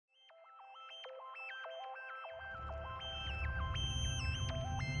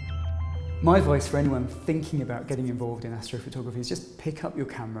My advice for anyone thinking about getting involved in astrophotography is just pick up your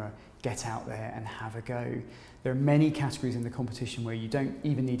camera, get out there and have a go. There are many categories in the competition where you don't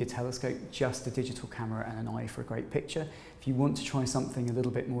even need a telescope, just a digital camera and an eye for a great picture. If you want to try something a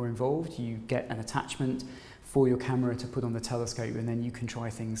little bit more involved, you get an attachment for your camera to put on the telescope, and then you can try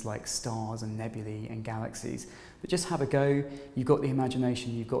things like stars and nebulae and galaxies. But just have a go. You've got the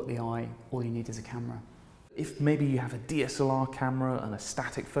imagination, you've got the eye, all you need is a camera. If maybe you have a DSLR camera and a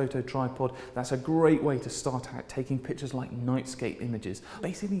static photo tripod, that's a great way to start out taking pictures like nightscape images.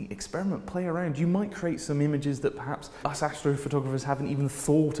 Basically experiment, play around. You might create some images that perhaps us astrophotographers haven't even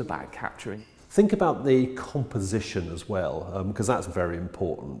thought about capturing. Think about the composition as well, because that's very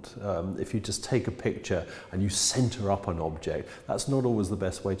important. If you just take a picture and you center up an object, that's not always the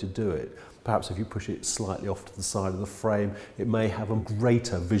best way to do it. Perhaps if you push it slightly off to the side of the frame, it may have a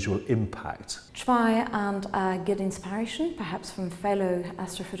greater visual impact. Try and get inspiration, perhaps from fellow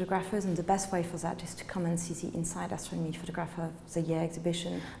astrophotographers, and the best way for that is to come and see the Insight Astronomy Photographer the Year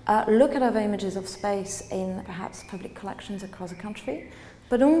exhibition. Look at other images of space in perhaps public collections across the country,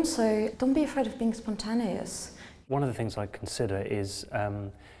 but also don't be afraid of being spontaneous. One of the things I consider is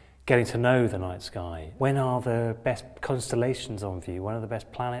getting to know the night sky. When are the best constellations on view? When are the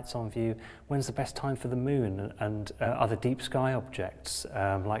best planets on view? When's the best time for the moon and other deep sky objects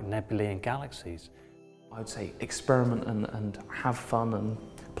like nebulae and galaxies? I'd say experiment and have fun and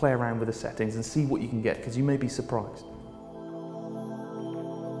play around with the settings and see what you can get, because you may be surprised.